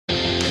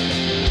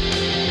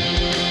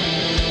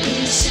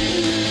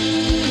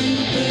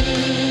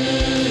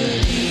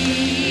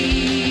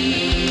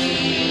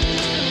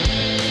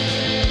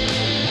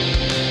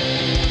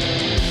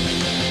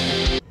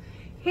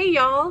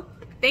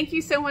Thank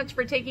you so much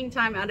for taking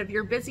time out of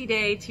your busy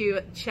day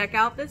to check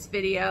out this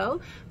video.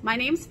 My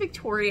name's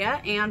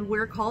Victoria and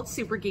we're called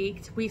Super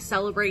Geeked. We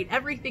celebrate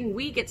everything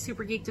we get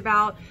super geeked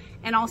about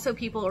and also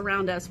people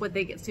around us, what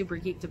they get super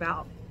geeked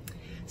about.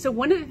 So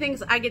one of the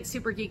things I get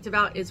super geeked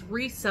about is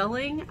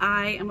reselling.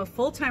 I am a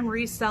full-time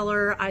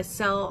reseller. I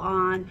sell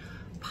on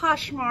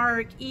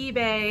Poshmark,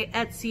 eBay,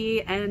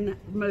 Etsy, and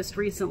most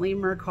recently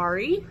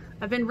Mercari.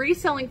 I've been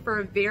reselling for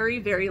a very,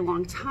 very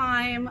long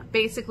time,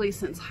 basically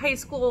since high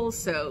school,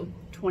 so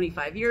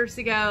 25 years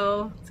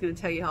ago. It's gonna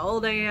tell you how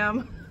old I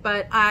am.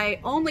 But I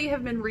only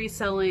have been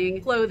reselling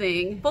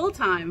clothing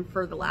full-time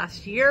for the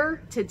last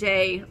year.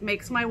 Today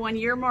makes my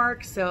 1-year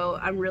mark, so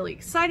I'm really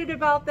excited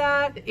about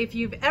that. If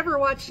you've ever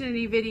watched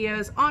any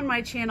videos on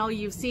my channel,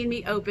 you've seen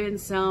me open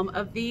some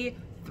of the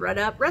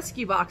ThredUp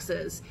rescue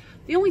boxes.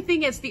 The only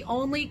thing is, the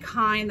only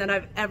kind that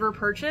I've ever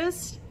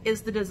purchased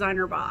is the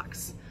designer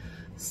box.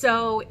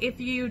 So if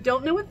you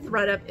don't know what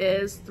ThredUp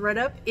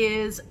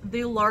is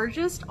the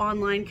largest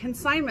online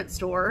consignment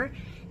store,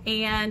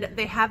 and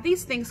they have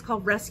these things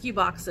called rescue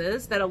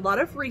boxes that a lot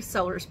of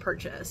resellers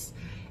purchase.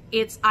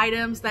 It's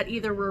items that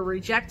either were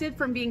rejected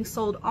from being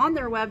sold on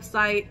their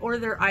website, or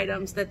they're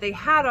items that they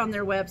had on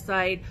their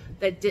website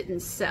that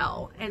didn't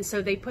sell. And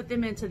so they put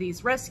them into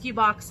these rescue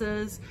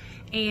boxes,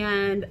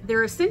 and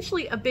they're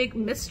essentially a big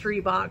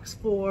mystery box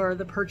for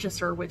the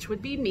purchaser, which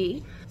would be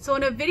me. So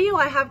in a video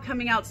I have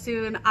coming out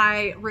soon,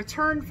 I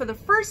returned for the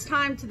first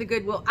time to the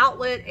Goodwill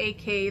outlet,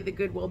 aka the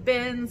Goodwill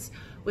bins,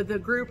 with a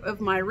group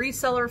of my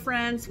reseller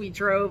friends. We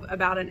drove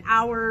about an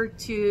hour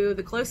to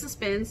the closest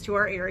bins to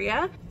our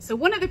area. So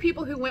one of the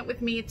people who went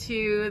with me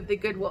to the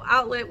Goodwill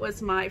outlet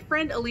was my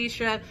friend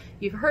Alicia.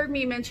 You've heard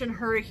me mention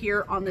her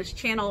here on this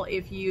channel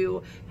if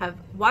you have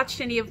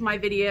watched any of my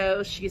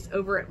videos. She's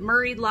over at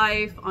Murrayed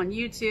Life on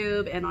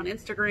YouTube and on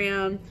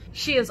Instagram.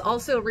 She is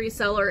also a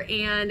reseller,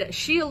 and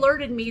she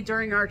alerted me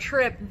during our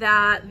trip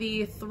that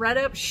the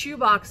ThredUp shoe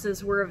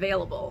boxes were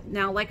available.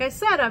 Now, like I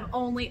said, I've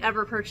only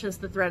ever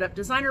purchased the ThredUp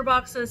designer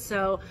boxes,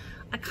 so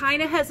I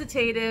kind of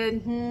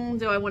hesitated.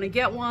 Do I want to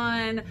get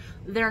one?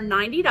 They're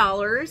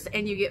 $90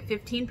 and you get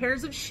 15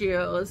 pairs of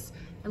shoes.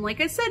 And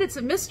like I said, it's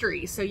a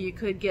mystery. So you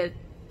could get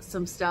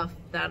some stuff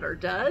that are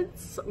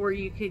duds, or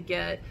you could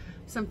get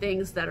some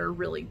things that are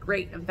really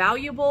great and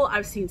valuable.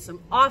 I've seen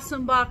some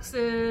awesome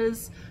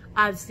boxes.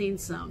 I've seen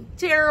some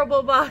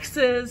terrible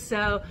boxes.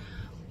 So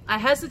I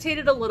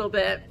hesitated a little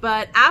bit,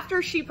 but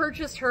after she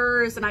purchased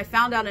hers and I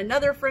found out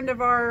another friend of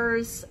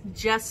ours,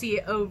 Jessie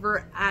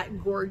over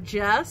at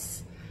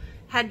Gorgeous,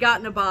 had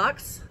gotten a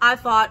box, I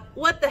thought,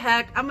 what the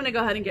heck, I'm gonna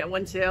go ahead and get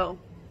one too.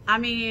 I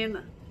mean,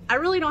 I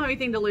really don't have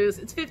anything to lose.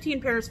 It's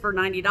 15 pairs for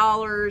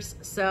 $90,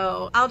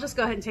 so I'll just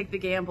go ahead and take the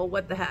gamble.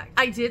 What the heck.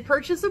 I did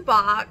purchase a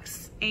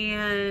box,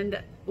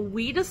 and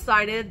we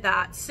decided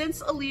that since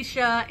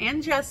Alicia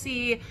and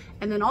Jessie,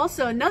 and then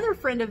also another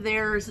friend of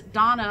theirs,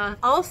 Donna,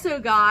 also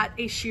got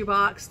a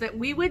shoebox, that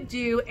we would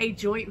do a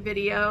joint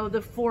video,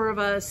 the four of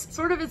us,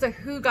 sort of as a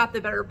who got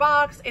the better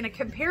box and a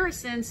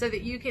comparison, so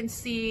that you can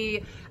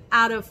see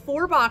out of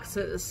 4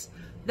 boxes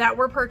that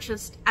were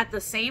purchased at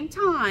the same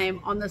time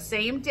on the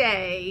same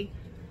day,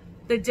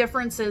 the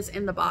differences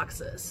in the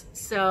boxes.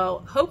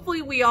 So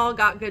hopefully we all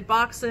got good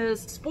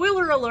boxes.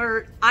 Spoiler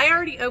alert, I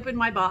already opened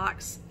my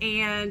box,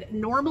 and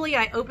normally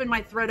I open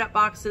my ThredUp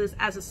boxes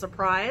as a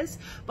surprise,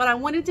 but I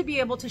wanted to be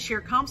able to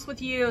share comps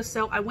with you,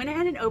 so I went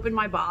ahead and opened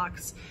my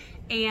box,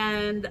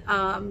 and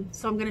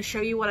so I'm gonna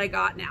show you what I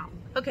got now.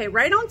 Okay,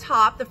 right on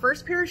top, the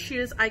first pair of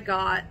shoes I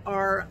got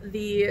are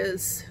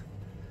these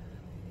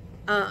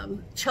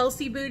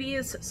Chelsea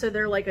booties. So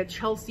they're like a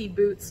Chelsea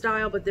boot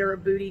style, but they're a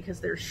booty because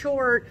they're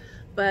short,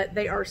 but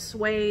they are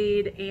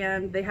suede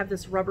and they have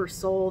this rubber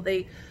sole.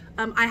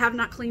 I have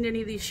not cleaned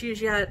any of these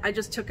shoes yet. I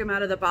just took them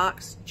out of the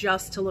box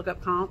just to look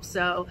up comps.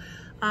 So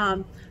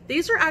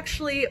these are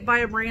actually by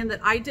a brand that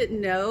I didn't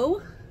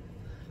know.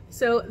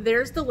 So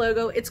there's the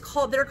logo.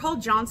 They're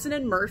called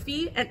Johnson &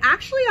 Murphy, and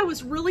actually I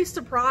was really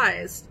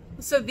surprised.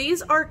 So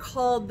these are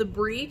called the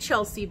Brie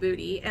Chelsea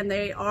booty, and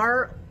they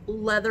are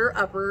leather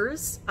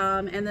uppers,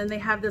 and then they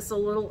have this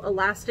little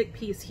elastic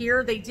piece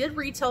here. They did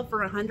retail for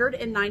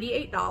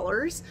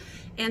 $198,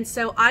 and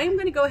so I am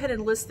going to go ahead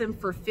and list them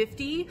for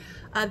 $50.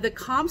 The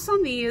comps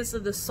on these, the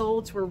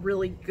solds, were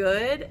really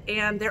good,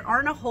 and there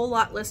aren't a whole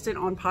lot listed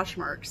on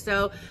Poshmark,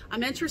 so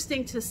I'm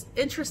interested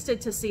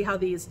to see how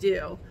these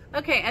do.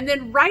 Okay, and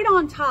then right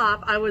on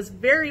top, I was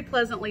very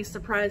pleasantly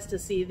surprised to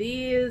see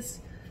these.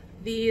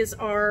 These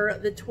are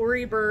the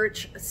Tory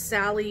Burch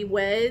Sally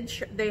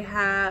wedge. They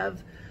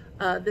have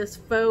this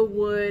faux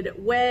wood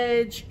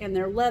wedge, and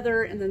they're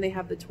leather, and then they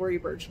have the Tory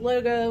Burch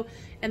logo,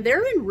 and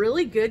they're in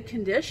really good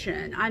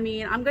condition. I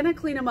mean, I'm gonna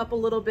clean them up a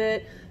little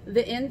bit.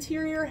 The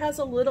interior has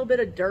a little bit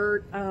of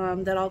dirt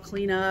that I'll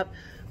clean up,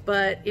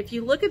 but if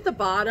you look at the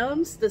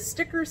bottoms, the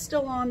sticker's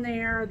still on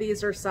there.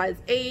 These are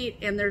size 8,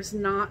 and there's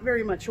not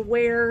very much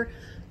wear.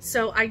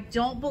 So I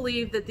don't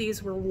believe that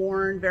these were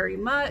worn very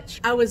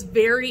much. I was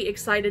very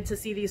excited to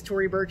see these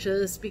Tory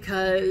Burches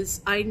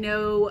because I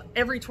know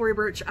every Tory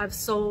Burch I've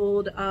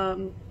sold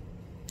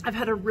I've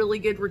had a really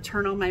good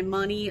return on my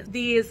money.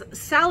 These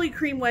Sally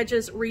cream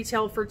wedges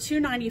retail for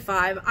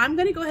 $2.95. I'm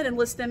gonna go ahead and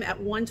list them at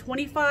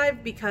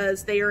 $1.25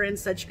 because they are in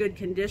such good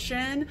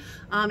condition.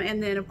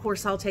 And then of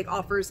course I'll take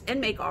offers and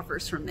make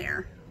offers from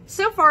there.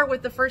 So far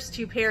with the first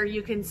two pair,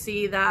 you can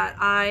see that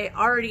I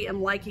already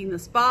am liking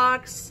this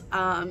box,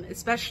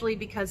 especially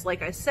because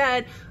like I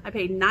said, I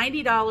paid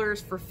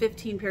 $90 for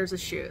 15 pairs of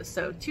shoes.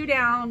 So 2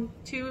 down,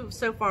 2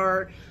 so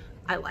far.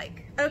 I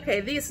like. Okay,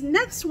 these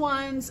next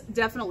ones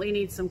definitely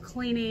need some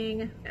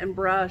cleaning and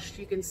brushed.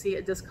 You can see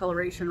a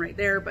discoloration right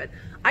there, but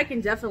I can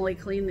definitely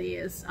clean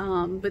these.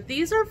 But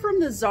these are from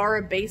the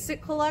Zara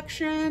Basic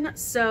collection.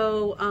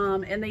 So,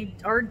 and they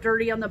are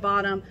dirty on the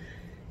bottom.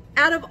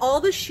 Out of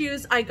all the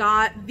shoes I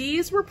got,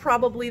 these were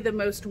probably the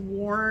most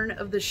worn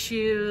of the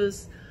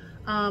shoes.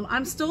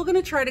 I'm still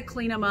gonna try to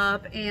clean them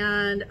up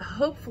and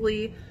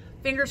hopefully,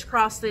 fingers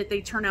crossed that they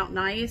turn out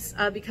nice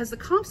because the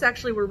comps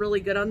actually were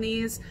really good on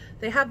these.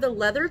 They have the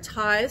leather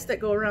ties that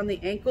go around the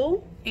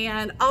ankle,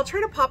 and I'll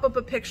try to pop up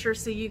a picture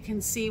so you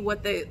can see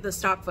what the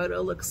stock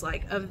photo looks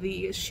like of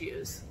these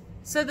shoes.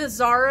 So the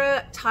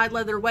Zara tied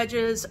leather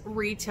wedges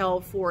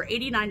retail for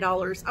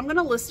 $89. I'm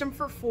gonna list them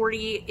for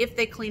 $40 if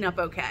they clean up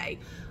okay.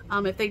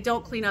 If they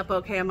don't clean up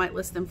okay, I might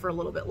list them for a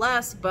little bit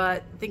less,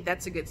 but I think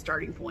that's a good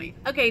starting point.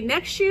 Okay,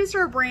 next shoes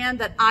are a brand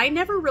that I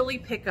never really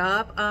pick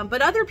up,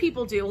 but other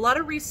people do. A lot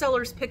of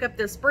resellers pick up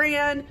this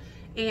brand,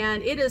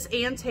 and it is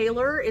Ann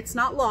Taylor. It's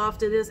not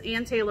Loft, it is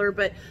Ann Taylor,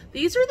 but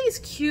these are these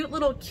cute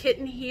little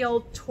kitten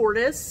heel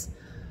tortoise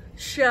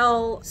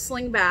shell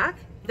slingback.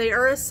 They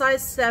are a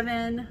size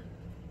 7.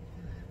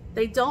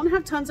 They don't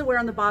have tons of wear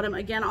on the bottom.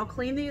 Again, I'll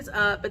clean these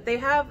up, but they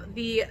have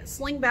the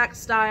slingback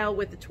style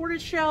with the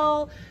tortoise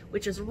shell,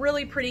 which is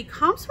really pretty.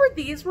 Comps for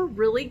these were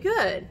really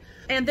good.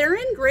 And they're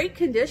in great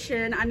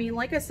condition. I mean,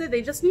 like I said,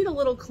 they just need a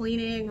little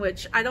cleaning,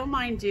 which I don't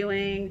mind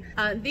doing.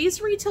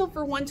 These retail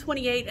for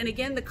 $128. And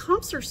again, the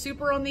comps are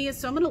super on these,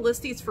 so I'm gonna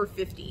list these for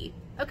 $50.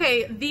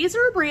 Okay, these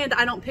are a brand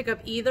I don't pick up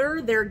either.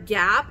 They're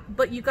Gap,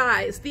 but you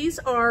guys, these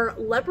are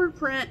leopard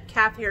print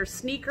calf hair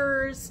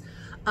sneakers.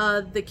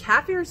 The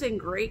calf hair is in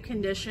great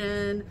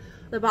condition.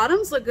 The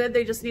bottoms look good.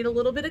 They just need a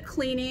little bit of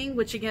cleaning,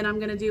 which again, I'm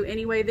going to do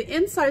anyway. The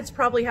insides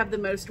probably have the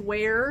most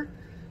wear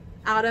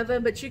out of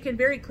them, but you can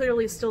very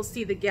clearly still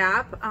see the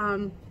gap.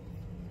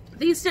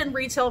 These didn't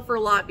retail for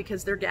a lot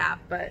because they're Gap,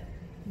 but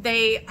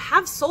they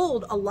have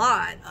sold a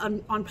lot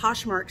on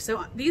Poshmark.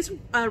 So these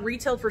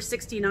retailed for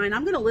 $69.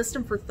 I'm going to list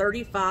them for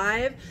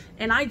 $35.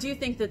 And I do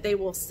think that they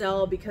will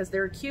sell because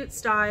they're a cute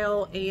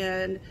style.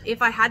 And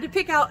if I had to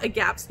pick out a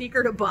Gap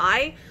sneaker to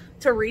buy,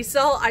 to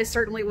resell, I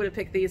certainly would have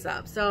picked these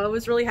up. So I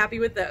was really happy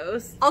with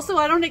those. Also,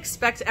 I don't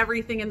expect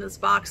everything in this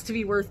box to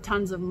be worth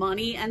tons of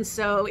money. And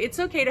so it's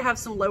okay to have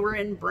some lower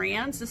end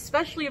brands,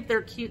 especially if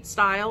they're cute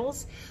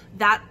styles.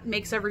 That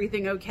makes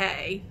everything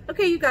okay.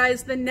 Okay, you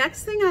guys, the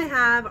next thing I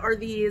have are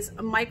these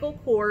Michael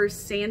Kors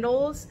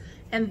sandals,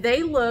 and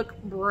they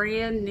look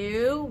brand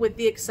new with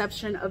the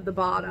exception of the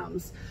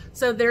bottoms.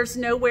 So there's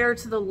no wear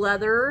to the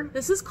leather.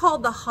 This is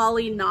called the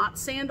Holly Knot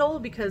sandal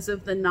because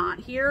of the knot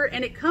here,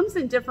 and it comes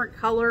in different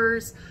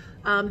colors.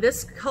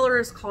 This color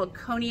is called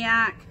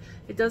Cognac.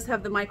 It does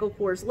have the Michael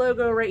Kors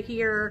logo right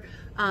here.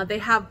 They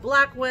have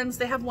black ones.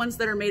 They have ones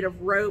that are made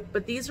of rope,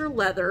 but these are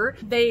leather.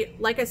 They,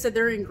 like I said,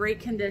 they're in great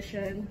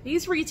condition.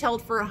 These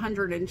retailed for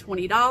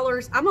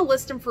 $120. I'm gonna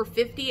list them for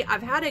 $50.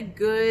 I've had a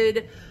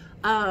good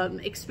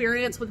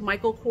experience with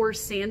Michael Kors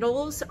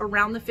sandals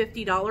around the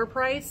 $50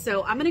 price.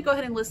 So I'm gonna go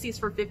ahead and list these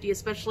for $50,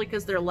 especially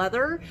because they're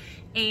leather.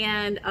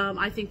 And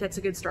I think that's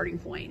a good starting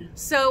point.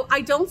 So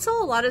I don't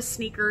sell a lot of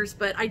sneakers,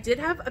 but I did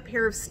have a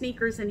pair of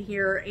sneakers in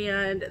here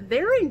and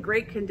they're in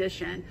great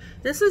condition.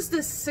 This is the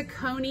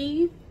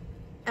Saucony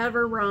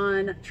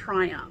Everrun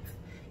Triumph.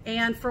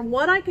 And from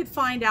what I could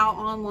find out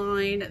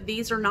online,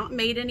 these are not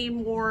made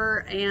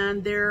anymore,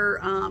 and they're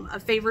a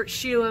favorite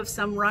shoe of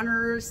some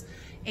runners.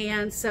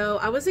 And so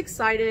I was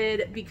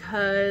excited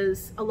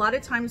because a lot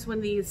of times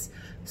when these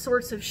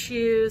sorts of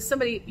shoes,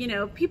 somebody, you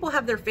know, people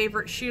have their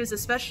favorite shoes,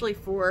 especially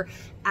for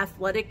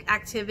athletic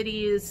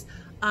activities.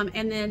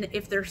 And then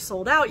if they're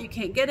sold out, you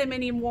can't get them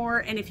anymore.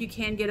 And if you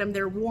can get them,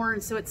 they're worn.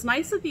 So it's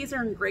nice that these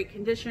are in great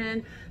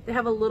condition. They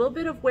have a little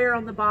bit of wear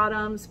on the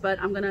bottoms, but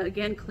I'm gonna,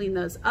 again, clean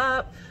those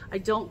up. I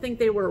don't think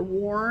they were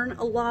worn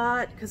a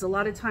lot because a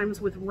lot of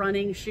times with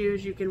running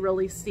shoes, you can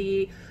really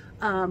see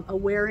a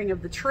wearing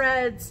of the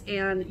treads,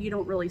 and you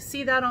don't really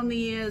see that on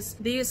these.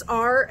 These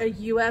are a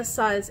US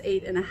size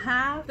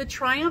 8.5. The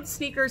Triumph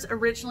sneakers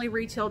originally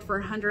retailed for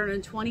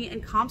 $120,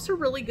 and comps are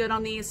really good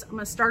on these. I'm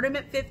gonna start them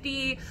at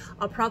 $50.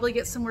 I'll probably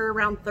get somewhere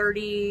around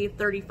 $30,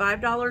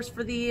 $35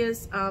 for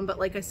these. But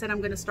like I said,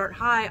 I'm gonna start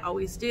high,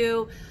 always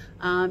do,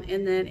 and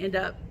then end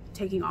up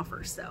taking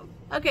offers. So,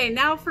 okay,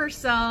 now for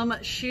some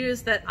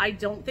shoes that I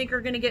don't think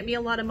are gonna get me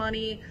a lot of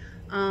money.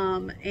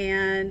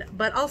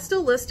 But I'll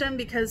still list them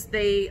because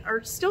they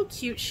are still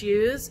cute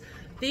shoes.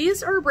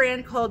 These are a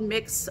brand called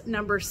Mix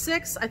Number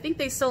 6. I think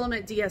they sell them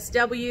at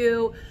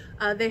DSW.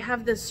 They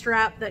have this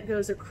strap that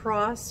goes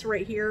across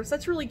right here, so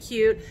that's really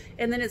cute.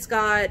 And then it's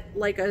got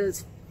like a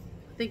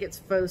I think it's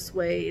faux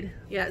suede.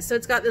 Yeah, so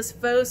it's got this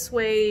faux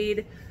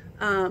suede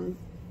on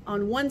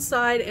one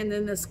side and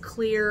then this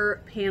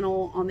clear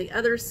panel on the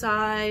other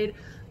side.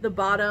 The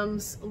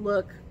bottoms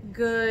look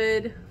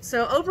good.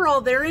 So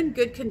overall, they're in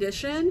good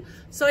condition.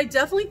 So I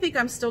definitely think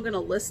I'm still gonna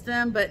list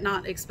them, but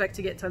not expect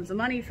to get tons of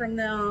money from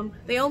them.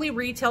 They only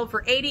retail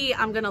for 80.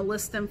 I'm gonna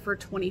list them for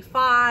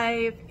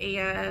 25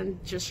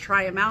 and just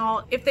try them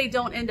out. If they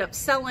don't end up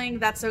selling,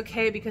 that's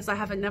okay, because I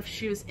have enough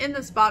shoes in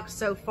this box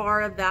so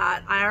far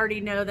that I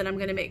already know that I'm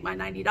gonna make my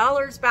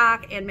 $90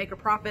 back and make a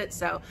profit.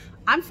 So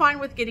I'm fine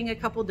with getting a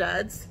couple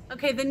duds.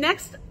 Okay, the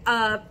next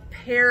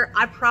pair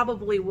I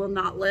probably will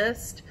not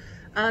list.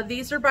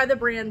 These are by the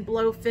brand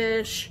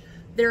Blowfish.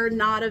 They're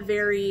not a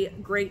very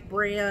great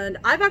brand.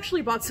 I've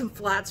actually bought some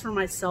flats for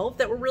myself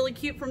that were really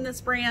cute from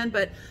this brand,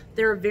 but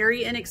they're a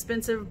very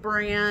inexpensive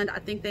brand. I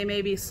think they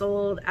may be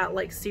sold at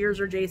like Sears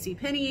or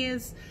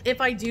JCPenney's.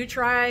 If I do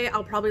try,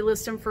 I'll probably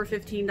list them for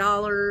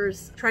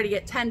 $15, try to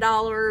get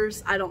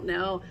 $10. I don't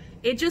know.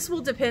 It just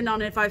will depend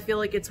on if I feel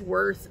like it's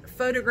worth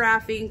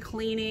photographing,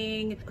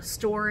 cleaning,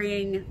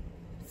 storing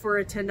for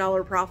a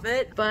 $10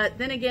 profit. But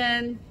then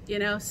again, you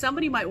know,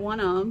 somebody might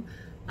want them.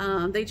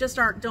 They just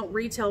don't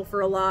retail for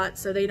a lot,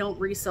 so they don't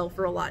resell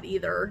for a lot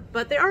either.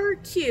 But they are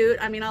cute.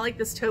 I mean, I like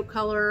this taupe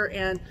color,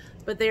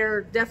 but they're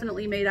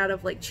definitely made out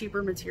of like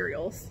cheaper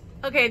materials.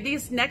 Okay,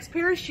 these next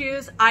pair of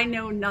shoes I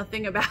know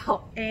nothing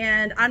about,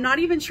 and I'm not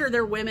even sure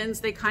they're women's.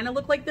 They kind of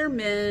look like they're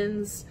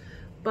men's,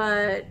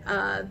 but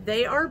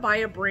they are by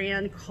a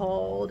brand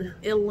called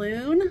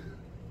Illune.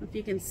 If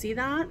you can see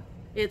that.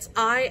 It's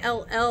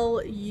I-L-L-U-N-E.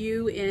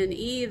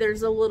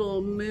 There's a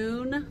little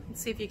moon.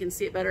 Let's see if you can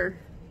see it better.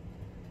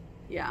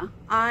 Yeah,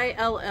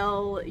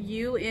 I-L-L-U-N-E,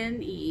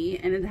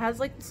 and it has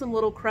like some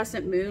little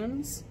crescent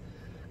moons.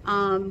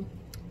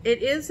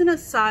 It is in a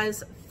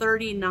size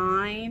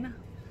 39.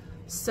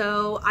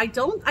 So I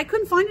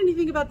couldn't find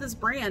anything about this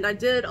brand. I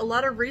did a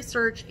lot of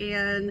research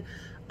and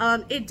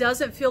it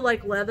doesn't feel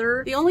like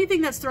leather. The only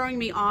thing that's throwing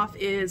me off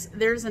is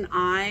there's an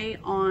eye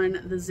on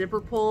the zipper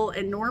pull,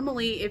 and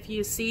normally if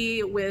you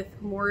see with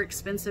more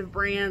expensive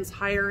brands,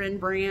 higher end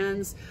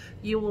brands,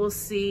 you will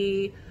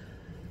see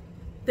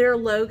their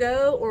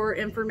logo or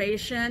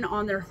information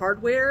on their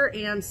hardware,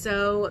 and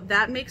so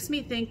that makes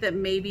me think that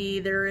maybe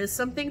there is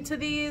something to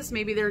these.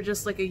 Maybe they're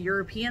just like a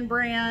European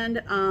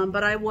brand,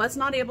 but I was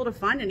not able to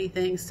find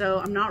anything, so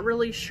I'm not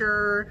really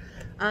sure.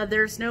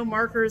 There's no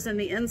markers in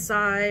the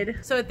inside.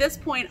 So at this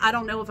point, I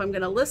don't know if I'm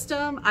gonna list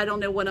them. I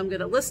don't know what I'm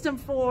gonna list them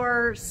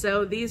for,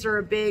 so these are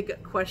a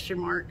big question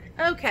mark.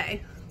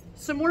 Okay,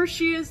 some more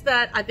shoes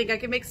that I think I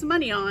can make some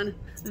money on.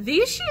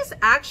 These shoes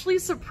actually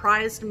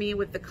surprised me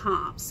with the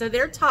comps. So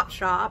they're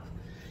Topshop,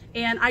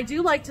 and I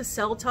do like to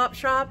sell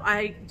Topshop.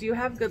 I do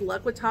have good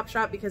luck with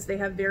Topshop because they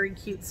have very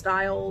cute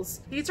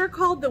styles. These are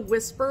called the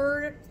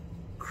Whisper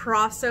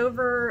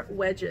crossover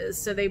wedges.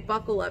 So they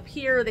buckle up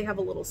here. They have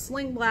a little have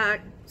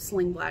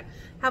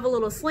a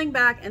little sling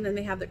back, and then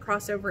they have the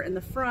crossover in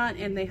the front,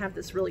 and they have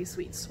this really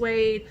sweet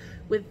suede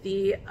with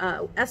the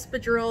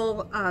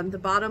espadrille. The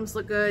bottoms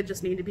look good,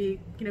 just need to be,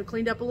 you know,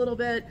 cleaned up a little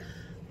bit.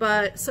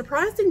 But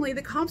surprisingly,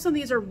 the comps on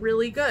these are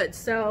really good.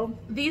 So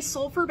these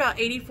sold for about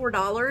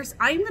 $84.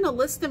 I'm gonna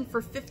list them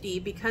for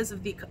 $50 because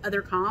of the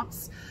other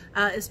comps.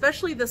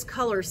 Especially this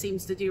color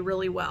seems to do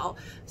really well.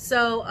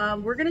 So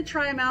we're gonna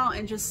try them out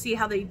and just see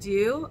how they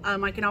do.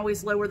 I can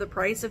always lower the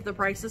price if the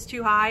price is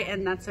too high,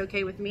 and that's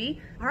okay with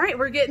me. All right,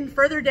 we're getting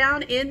further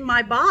down in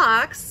my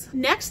box.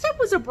 Next up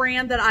was a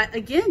brand that I,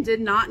 again,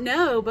 did not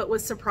know, but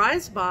was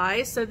surprised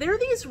by. So they're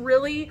these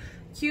really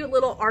cute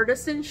little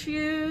artisan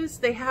shoes.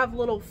 They have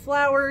little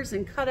flowers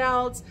and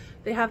cutouts.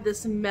 They have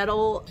this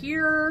metal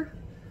here,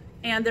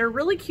 and they're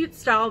really cute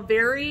style,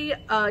 very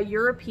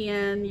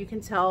European, you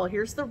can tell.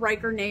 Here's the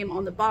Riker name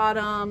on the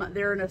bottom.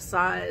 They're in a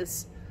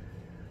size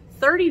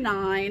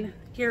 39.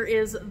 Here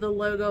is the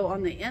logo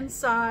on the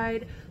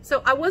inside.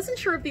 So I wasn't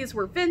sure if these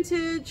were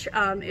vintage,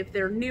 if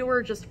they're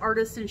newer, just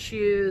artisan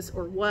shoes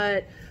or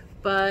what,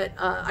 but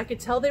I could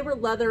tell they were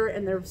leather,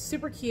 and they're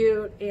super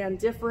cute and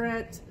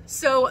different.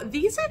 So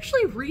these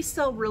actually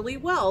resell really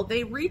well.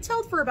 They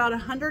retailed for about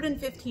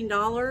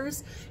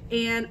 $115,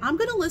 and I'm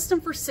gonna list them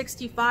for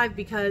 $65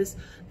 because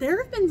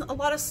there have been a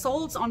lot of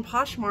solds on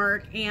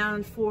Poshmark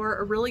and for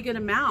a really good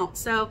amount.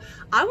 So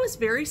I was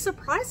very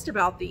surprised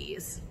about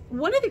these.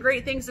 One of the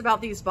great things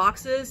about these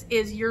boxes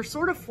is you're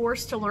sort of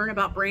forced to learn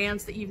about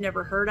brands that you've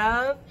never heard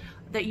of,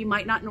 that you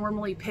might not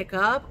normally pick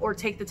up or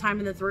take the time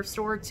in the thrift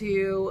store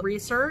to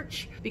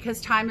research, because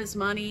time is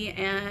money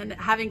and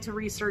having to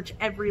research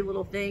every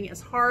little thing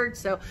is hard.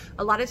 So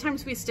a lot of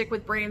times we stick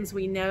with brands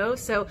we know.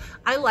 So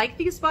I like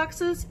these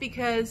boxes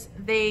because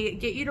they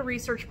get you to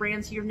research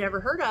brands you've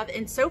never heard of.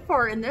 And so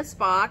far in this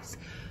box,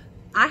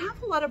 I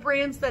have a lot of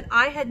brands that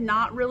I had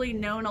not really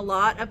known a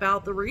lot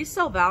about the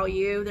resale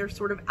value. They're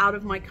sort of out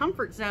of my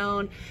comfort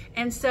zone.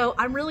 And so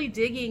I'm really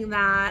digging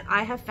that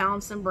I have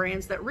found some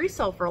brands that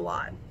resell for a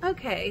lot.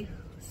 Okay,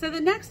 so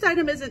the next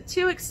item isn't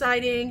too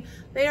exciting.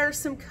 They are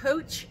some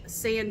Coach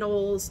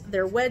sandals.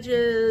 They're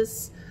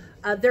wedges.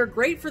 They're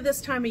great for this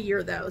time of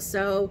year though.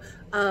 So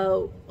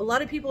A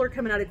lot of people are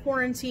coming out of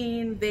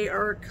quarantine. They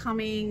are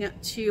coming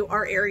to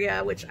our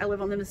area, which I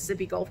live on the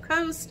Mississippi Gulf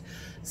Coast.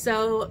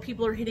 So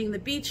people are hitting the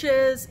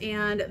beaches,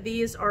 and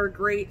these are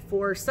great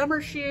for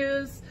summer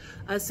shoes.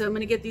 So I'm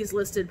gonna get these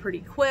listed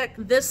pretty quick.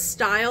 This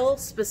style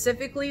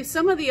specifically,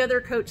 some of the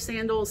other Coach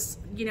sandals,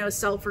 you know,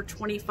 sell for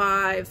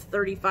 $25,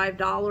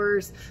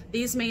 $35.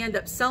 These may end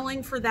up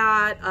selling for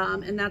that,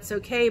 and that's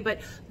okay.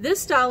 But this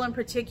style in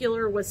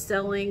particular was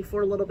selling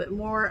for a little bit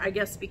more, I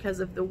guess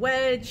because of the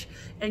wedge,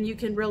 and you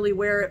can really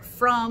wear it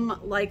from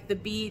like the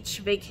beach,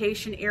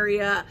 vacation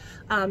area,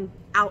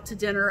 out to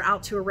dinner,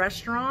 out to a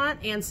restaurant,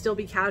 and still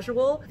be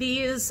casual.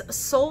 These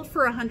sold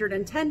for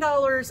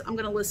 $110. I'm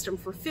gonna list them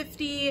for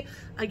 $50.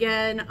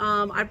 Again,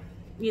 I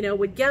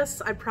would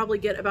guess I'd probably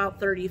get about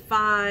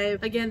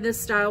 $35. Again,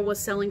 this style was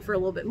selling for a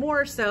little bit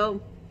more,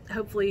 so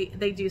hopefully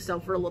they do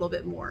sell for a little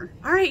bit more.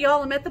 All right,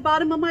 y'all, I'm at the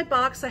bottom of my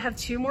box. I have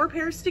 2 more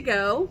pairs to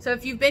go. So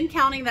if you've been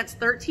counting, that's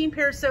 13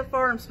 pairs so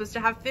far. I'm supposed to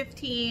have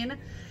 15.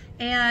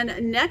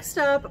 And next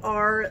up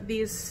are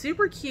these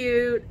super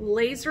cute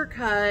laser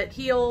cut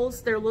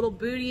heels. They're little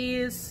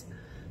booties.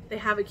 They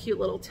have a cute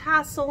little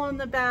tassel on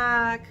the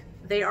back.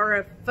 They are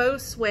a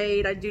faux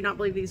suede. I do not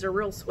believe these are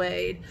real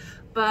suede,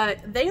 but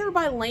they are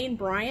by Lane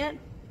Bryant.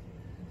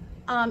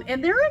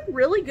 And they're in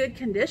really good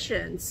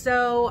condition.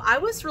 So I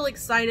was really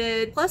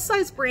excited. Plus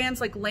size brands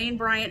like Lane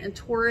Bryant and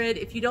Torrid,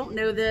 if you don't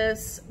know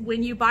this,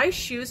 when you buy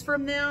shoes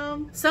from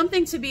them,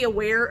 something to be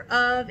aware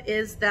of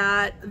is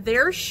that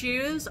their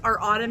shoes are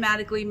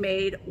automatically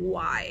made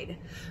wide.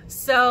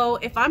 So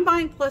if I'm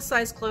buying plus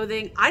size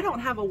clothing, I don't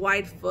have a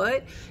wide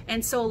foot.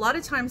 And so a lot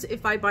of times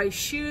if I buy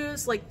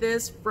shoes like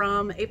this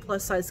from a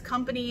plus size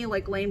company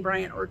like Lane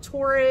Bryant or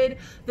Torrid,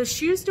 the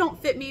shoes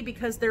don't fit me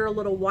because they're a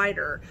little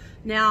wider.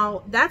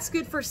 Now that's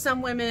good for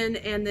some women,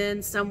 and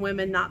then some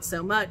women not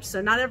so much.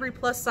 So not every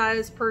plus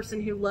size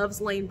person who loves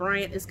Lane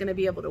Bryant is going to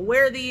be able to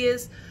wear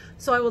these.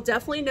 So I will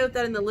definitely note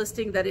that in the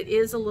listing that it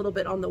is a little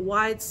bit on the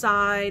wide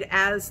side,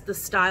 as the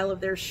style of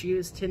their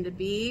shoes tend to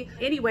be.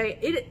 Anyway,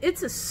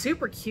 it's a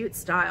super cute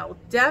style.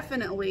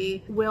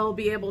 Definitely will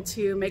be able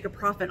to make a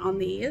profit on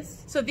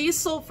these. So these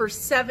sold for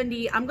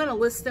 $70. I'm going to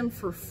list them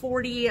for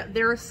 $40.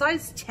 They're a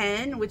size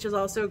 10, which is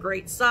also a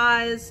great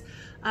size.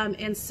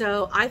 And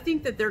so I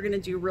think that they're gonna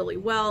do really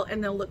well,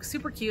 and they'll look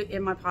super cute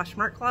in my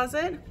Poshmark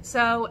closet.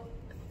 So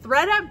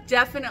ThredUp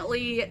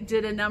definitely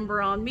did a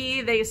number on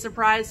me. They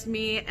surprised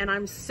me, and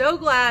I'm so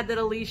glad that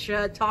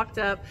Alicia talked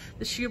up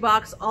the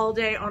shoebox all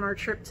day on our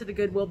trip to the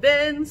Goodwill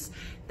bins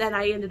that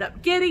I ended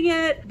up getting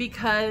it,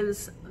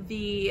 because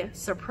the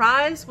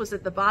surprise was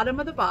at the bottom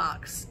of the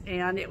box,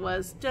 and it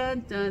was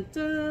dun dun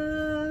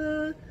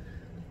dun.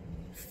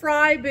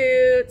 Fry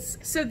boots.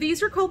 So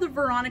these are called the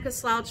Veronica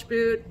slouch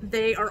boot.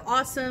 They are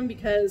awesome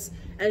because,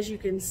 as you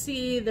can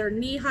see, they're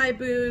knee-high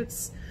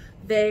boots.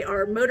 They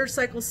are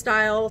motorcycle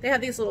style. They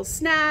have these little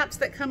snaps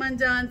that come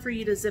undone for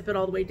you to zip it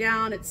all the way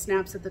down. It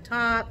snaps at the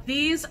top.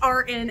 These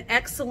are in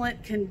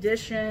excellent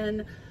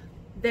condition.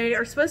 They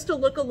are supposed to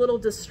look a little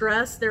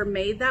distressed. They're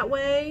made that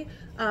way,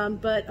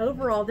 but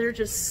overall they're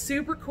just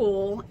super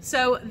cool.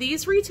 So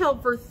these retail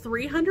for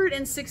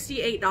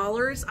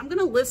 $368. I'm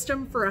gonna list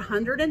them for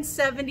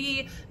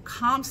 $170.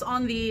 Comps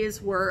on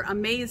these were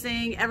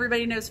amazing.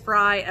 Everybody knows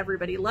Fry,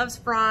 everybody loves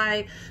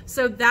Fry.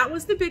 So that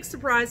was the big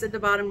surprise at the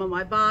bottom of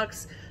my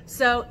box.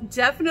 So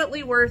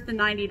definitely worth the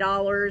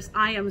 $90.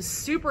 I am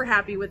super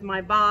happy with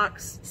my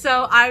box.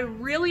 So I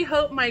really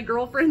hope my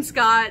girlfriends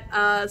got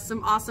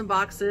some awesome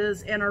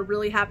boxes and are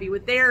really happy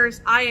with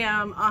theirs. I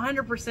am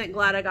 100%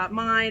 glad I got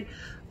mine.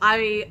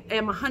 I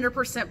am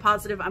 100%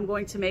 positive I'm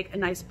going to make a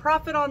nice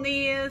profit on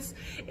these.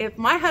 If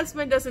my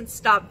husband doesn't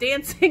stop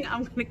dancing,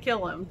 I'm gonna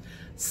kill him.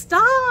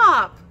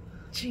 Stop!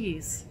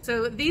 Jeez.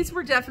 So these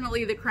were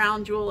definitely the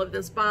crown jewel of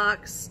this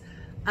box.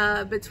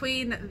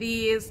 Between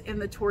these and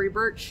the Tory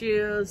Burch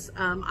shoes,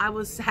 I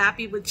was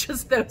happy with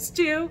just those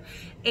two.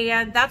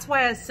 And that's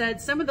why I said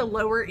some of the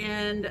lower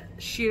end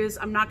shoes,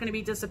 I'm not going to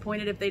be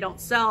disappointed if they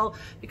don't sell,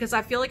 because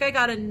I feel like I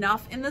got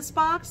enough in this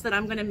box that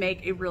I'm going to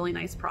make a really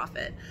nice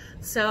profit.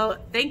 So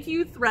thank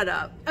you,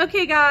 ThredUp.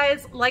 Okay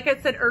guys, like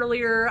I said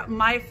earlier,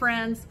 my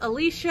friends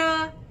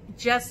Alicia,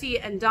 Jesse,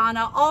 and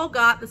Donna all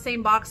got the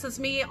same box as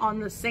me on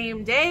the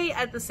same day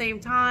at the same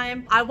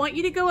time. I want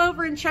you to go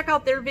over and check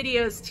out their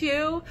videos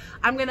too.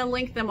 I'm gonna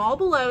link them all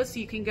below so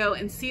you can go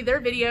and see their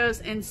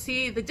videos and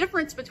see the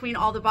difference between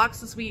all the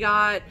boxes we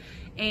got,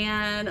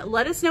 and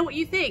let us know what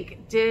you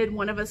think. Did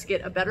one of us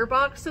get a better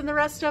box than the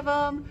rest of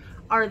them?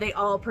 Are they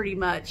all pretty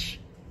much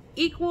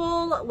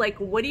equal? Like,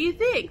 what do you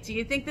think? Do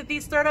you think that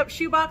these ThredUp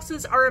shoe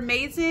boxes are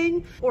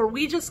amazing, or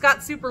we just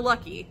got super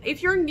lucky?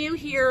 If you're new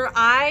here,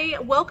 I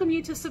welcome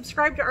you to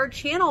subscribe to our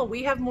channel.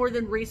 We have more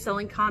than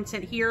reselling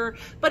content here,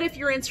 but if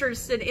you're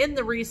interested in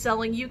the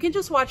reselling, you can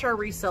just watch our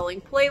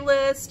reselling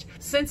playlist.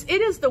 Since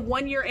it is the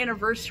 1-year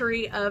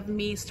anniversary of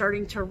me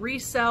starting to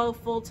resell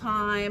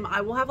full-time,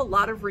 I will have a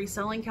lot of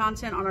reselling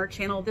content on our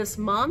channel this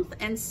month,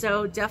 and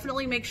so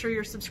definitely make sure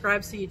you're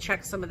subscribed so you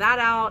check some of that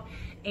out.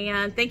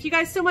 And thank you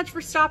guys so much for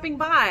stopping stopping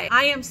by.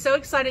 I am so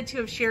excited to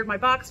have shared my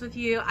box with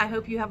you. I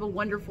hope you have a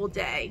wonderful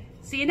day.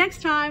 See you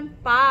next time.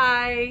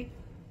 Bye.